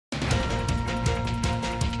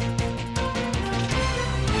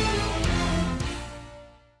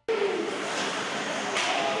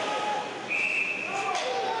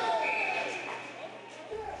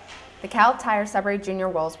The Cal Tire Sudbury Junior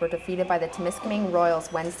Wolves were defeated by the Temiscaming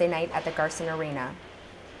Royals Wednesday night at the Garson Arena.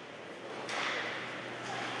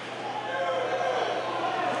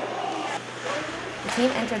 The team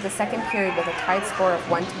entered the second period with a tied score of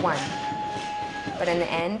 1-1. But in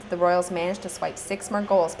the end, the Royals managed to swipe 6 more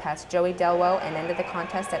goals past Joey Delwo and ended the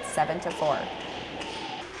contest at 7-4.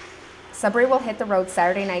 Sudbury will hit the road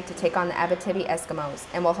Saturday night to take on the Abitibi Eskimos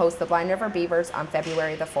and will host the Blind River Beavers on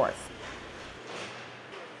February the 4th.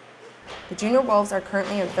 The Junior Wolves are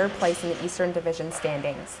currently in 3rd place in the Eastern Division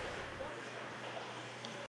standings.